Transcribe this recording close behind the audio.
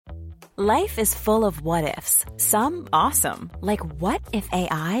Life is full of what-ifs. Some awesome, like what if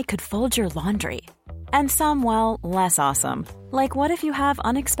AI could fold your laundry? And some, well, less awesome, like what if you have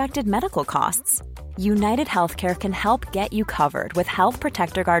unexpected medical costs? United Healthcare can help get you covered with Health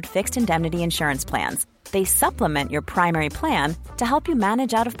Protector Guard fixed indemnity insurance plans. They supplement your primary plan to help you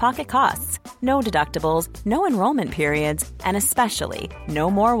manage out-of-pocket costs. No deductibles, no enrollment periods, and especially no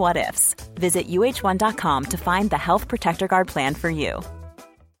more what-ifs. Visit uh1.com to find the Health Protector Guard plan for you.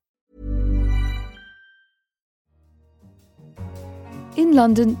 In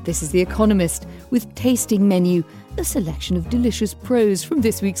London, this is The Economist, with Tasting Menu, a selection of delicious prose from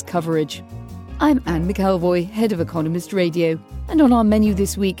this week's coverage. I'm Anne McElvoy, head of Economist Radio, and on our menu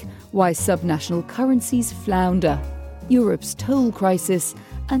this week, why subnational currencies flounder, Europe's toll crisis,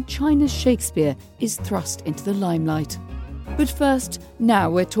 and China's Shakespeare is thrust into the limelight. But first, Now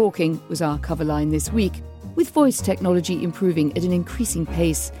We're Talking was our cover line this week. With voice technology improving at an increasing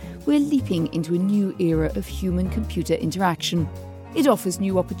pace, we're leaping into a new era of human-computer interaction. It offers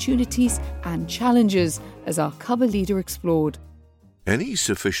new opportunities and challenges, as our cover leader explored. Any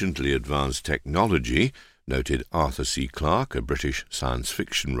sufficiently advanced technology, noted Arthur C. Clarke, a British science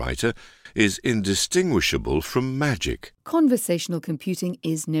fiction writer, is indistinguishable from magic. Conversational computing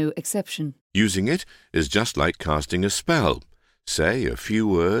is no exception. Using it is just like casting a spell. Say a few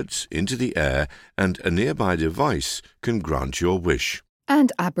words into the air and a nearby device can grant your wish.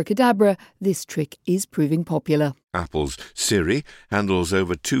 And abracadabra, this trick is proving popular. Apple's Siri handles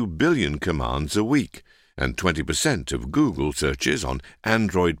over 2 billion commands a week, and 20% of Google searches on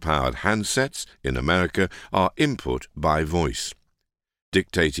Android-powered handsets in America are input by voice.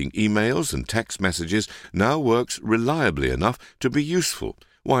 Dictating emails and text messages now works reliably enough to be useful.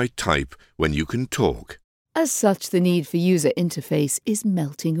 Why type when you can talk? As such, the need for user interface is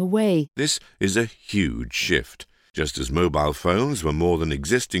melting away. This is a huge shift. Just as mobile phones were more than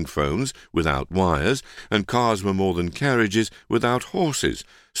existing phones without wires, and cars were more than carriages without horses,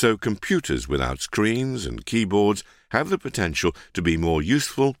 so computers without screens and keyboards have the potential to be more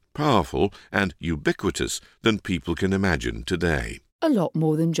useful, powerful, and ubiquitous than people can imagine today. A lot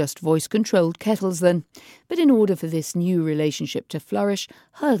more than just voice-controlled kettles, then. But in order for this new relationship to flourish,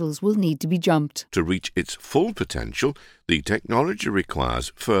 hurdles will need to be jumped. To reach its full potential, the technology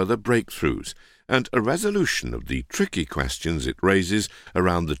requires further breakthroughs and a resolution of the tricky questions it raises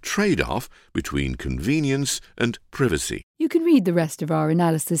around the trade-off between convenience and privacy. You can read the rest of our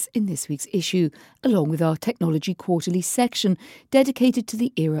analysis in this week's issue, along with our Technology Quarterly section dedicated to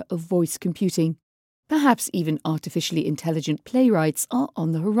the era of voice computing. Perhaps even artificially intelligent playwrights are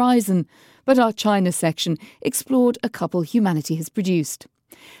on the horizon, but our China section explored a couple humanity has produced.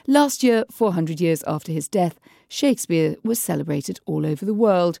 Last year, 400 years after his death, Shakespeare was celebrated all over the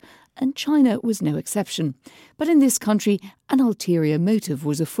world, and China was no exception. But in this country, an ulterior motive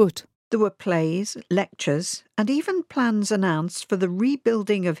was afoot. There were plays, lectures, and even plans announced for the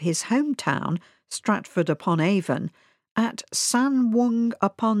rebuilding of his hometown, Stratford-upon-Avon, at San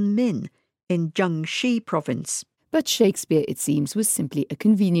Wung-upon-Min in Jiangxi province. But Shakespeare, it seems, was simply a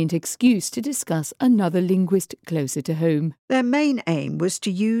convenient excuse to discuss another linguist closer to home. Their main aim was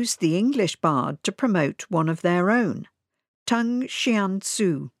to use the English bard to promote one of their own, Tung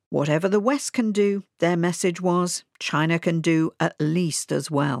Xian-tzu. Whatever the West can do, their message was, China can do at least as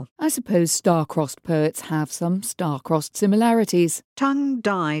well. I suppose star-crossed poets have some star-crossed similarities. Tung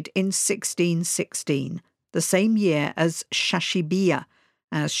died in 1616, the same year as Shashibia,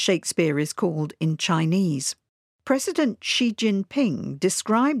 as Shakespeare is called in Chinese. President Xi Jinping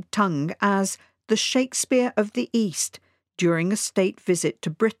described Tung as the Shakespeare of the East during a state visit to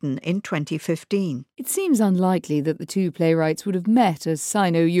Britain in 2015. It seems unlikely that the two playwrights would have met, as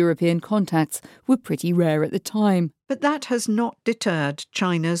Sino-European contacts were pretty rare at the time. But that has not deterred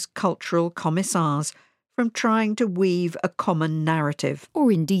China's cultural commissars from trying to weave a common narrative.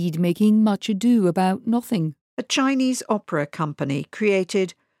 Or indeed making much ado about nothing. A Chinese opera company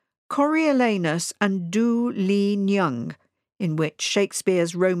created Coriolanus and Du Li Nyang, in which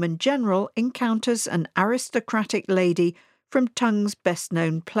Shakespeare's Roman general encounters an aristocratic lady from Tung's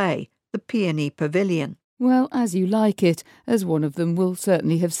best-known play, The Peony Pavilion. Well, as you like it, as one of them will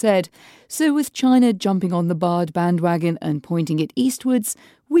certainly have said. So with China jumping on the Bard bandwagon and pointing it eastwards,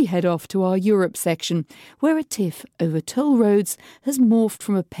 we head off to our Europe section, where a tiff over toll roads has morphed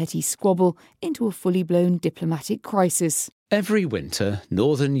from a petty squabble into a fully blown diplomatic crisis. Every winter,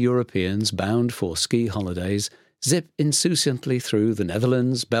 Northern Europeans bound for ski holidays zip insouciantly through the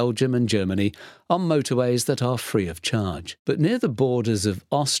Netherlands, Belgium and Germany on motorways that are free of charge. But near the borders of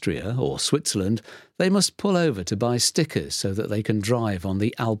Austria or Switzerland, they must pull over to buy stickers so that they can drive on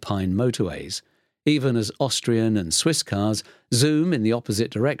the Alpine motorways. even as Austrian and Swiss cars zoom in the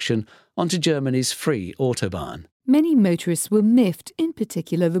opposite direction onto Germany's free Autobahn. Many motorists were miffed, in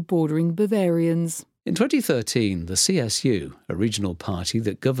particular the bordering Bavarians. In 2013, the CSU, a regional party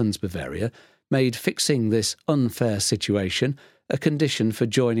that governs Bavaria, made fixing this unfair situation a condition for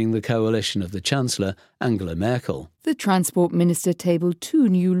joining the coalition of the Chancellor, Angela Merkel. The Transport Minister tabled 2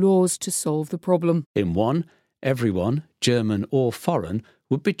 new laws to solve the problem. In one, everyone, German or foreign,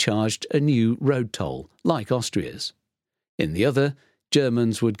 would be charged a new road toll, like Austria's. In the other,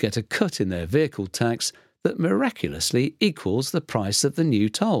 Germans would get a cut in their vehicle tax that miraculously equals the price of the new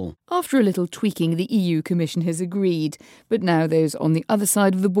toll. After a little tweaking, the EU Commission has agreed, but now those on the other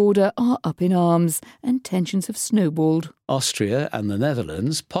side of the border are up in arms and tensions have snowballed. Austria and the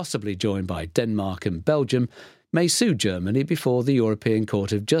Netherlands, possibly joined by Denmark and Belgium, may sue Germany before the European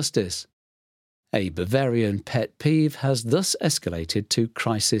Court of Justice. A Bavarian pet peeve has thus escalated to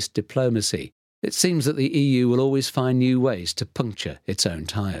crisis diplomacy. It seems that the EU will always find new ways to puncture its own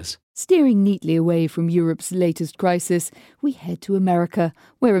tyres. Steering neatly away from Europe's latest crisis, we head to America,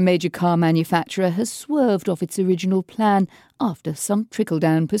 where a major car manufacturer has swerved off its original plan after some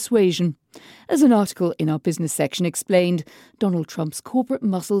trickle-down persuasion. As an article in our business section explained, Donald Trump's corporate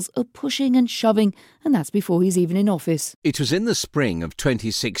muscles are pushing and shoving, and that's before he's even in office. It was in the spring of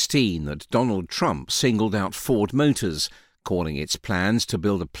 2016 that Donald Trump singled out Ford Motors, calling its plans to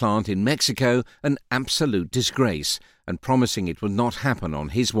build a plant in Mexico an absolute disgrace and promising it would not happen on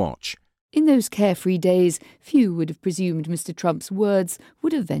his watch. In those carefree days, few would have presumed Mr. Trump's words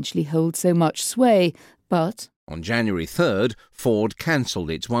would eventually hold so much sway, but on January 3rd, Ford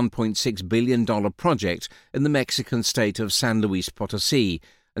cancelled its $1.6 billion project in the Mexican state of San Luis Potosí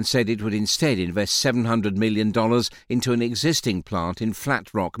and said it would instead invest $700 million into an existing plant in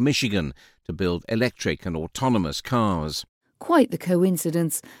Flat Rock, Michigan, to build electric and autonomous cars. Quite the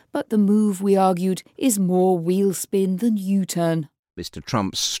coincidence, but the move, we argued, is more wheel spin than U-turn. Mr.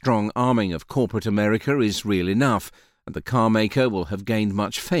 Trump's strong arming of corporate America is real enough, and the car maker will have gained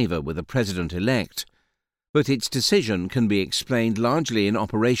much favour with the president-elect. But its decision can be explained largely in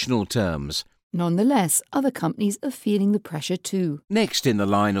operational terms. Nonetheless, other companies are feeling the pressure too. Next in the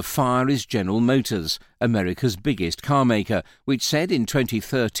line of fire is General Motors, America's biggest car maker, which said in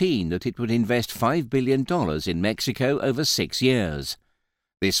 2013 that it would invest $5 billion in Mexico over 6 years.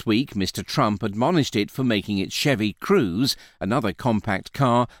 This week, Mr. Trump admonished it for making its Chevy Cruze, another compact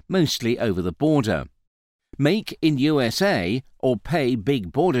car, mostly over the border. Make in USA or pay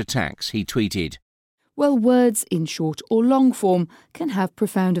big border tax, he tweeted. Well, words in short or long form can have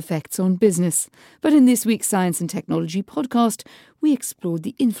profound effects on business. But in this week's Science and Technology podcast, we explored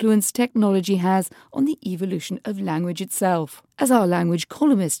the influence technology has on the evolution of language itself. As our language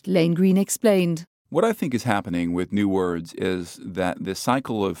columnist Lane Green explained. What I think is happening with new words is that the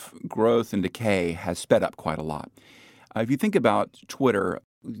cycle of growth and decay has sped up quite a lot. If you think about Twitter,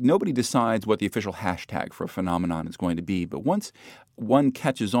 nobody decides what the official hashtag for a phenomenon is going to be. But once one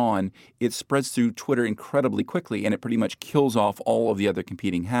catches on, it spreads through Twitter incredibly quickly, and it pretty much kills off all of the other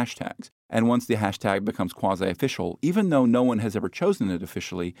competing hashtags. And once the hashtag becomes quasi-official, even though no one has ever chosen it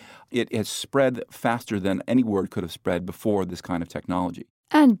officially, it has spread faster than any word could have spread before this kind of technology.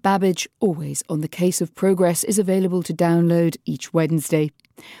 And Babbage, always on the case of progress, is available to download each Wednesday.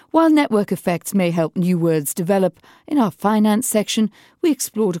 While network effects may help new words develop, in our finance section, we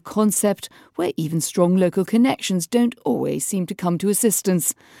explored a concept where even strong local connections don't always seem to come to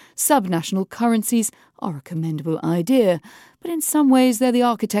assistance. Subnational currencies are a commendable idea, but in some ways they're the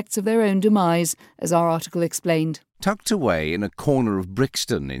architects of their own demise, as our article explained. Tucked away in a corner of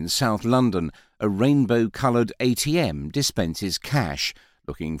Brixton in South London, a rainbow-coloured ATM dispenses cash,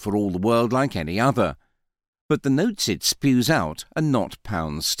 looking for all the world like any other. But the notes it spews out are not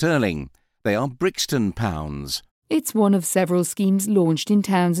pounds sterling. They are Brixton pounds. It's one of several schemes launched in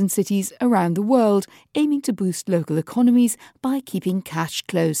towns and cities around the world, aiming to boost local economies by keeping cash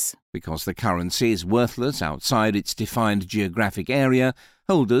close. Because the currency is worthless outside its defined geographic area,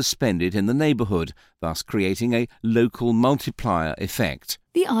 holders spend it in the neighbourhood, thus creating a local multiplier effect.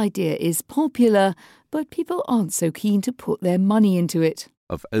 The idea is popular, but people aren't so keen to put their money into it.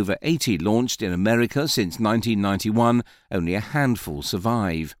 Of over 80 launched in America since 1991, only a handful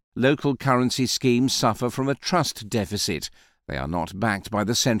survive. Local currency schemes suffer from a trust deficit. They are not backed by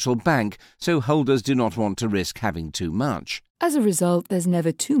the central bank, so holders do not want to risk having too much. As a result, there's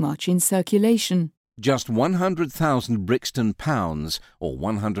never too much in circulation. Just 100,000 Brixton pounds, or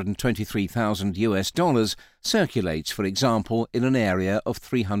 $123,000 circulates, for example, in an area of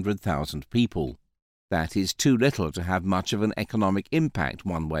 300,000 people. That is too little to have much of an economic impact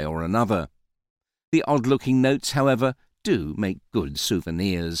one way or another. The odd-looking notes, however, do make good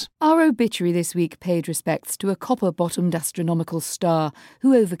souvenirs. Our obituary this week paid respects to a copper-bottomed astronomical star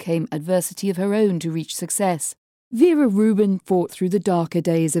who overcame adversity of her own to reach success. Vera Rubin fought through the darker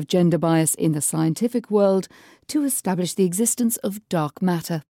days of gender bias in the scientific world to establish the existence of dark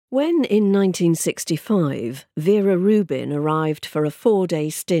matter. When, in 1965, Vera Rubin arrived for a 4-day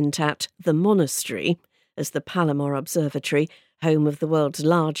stint at the Monastery, as the Palomar Observatory, home of the world's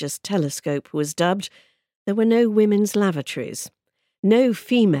largest telescope, was dubbed, there were no women's lavatories. No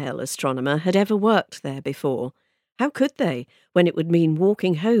female astronomer had ever worked there before. How could they, when it would mean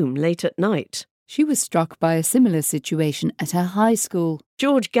walking home late at night? She was struck by a similar situation at her high school.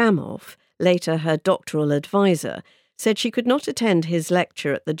 George Gamow, later her doctoral advisor, said she could not attend his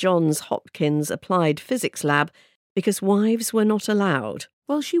lecture at the Johns Hopkins Applied Physics Lab because wives were not allowed.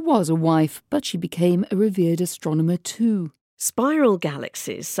 Well, she was a wife, but she became a revered astronomer too. Spiral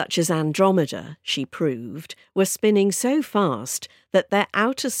galaxies such as Andromeda, she proved, were spinning so fast that their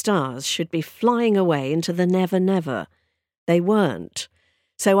outer stars should be flying away into the never-never. They weren't.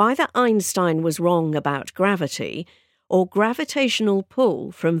 So either Einstein was wrong about gravity, or gravitational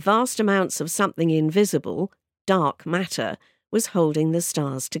pull from vast amounts of something invisible, dark matter, was holding the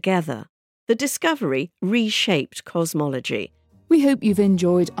stars together. The discovery reshaped cosmology. We hope you've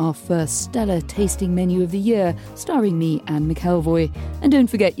enjoyed our first stellar tasting menu of the year, starring me, Anne McElvoy. And don't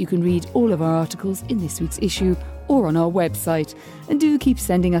forget you can read all of our articles in this week's issue or on our website. And do keep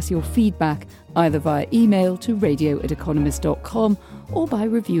sending us your feedback, either via email to radio@economist.com or by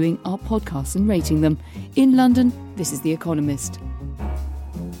reviewing our podcasts and rating them. In London, this is The Economist.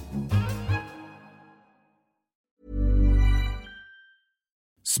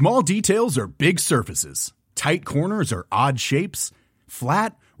 Small details are big surfaces. Tight corners are odd shapes.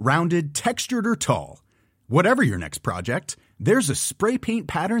 Flat, rounded, textured, or tall. Whatever your next project, there's a spray paint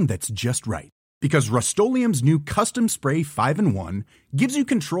pattern that's just right. Because Rust-Oleum's new Custom Spray 5-in-1 gives you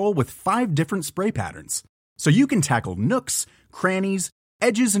control with 5 different spray patterns. So you can tackle nooks, crannies,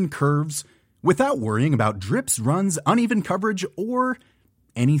 edges, and curves without worrying about drips, runs, uneven coverage, or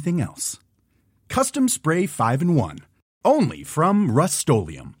anything else. Custom Spray 5-in-1. Only from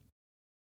Rust-Oleum.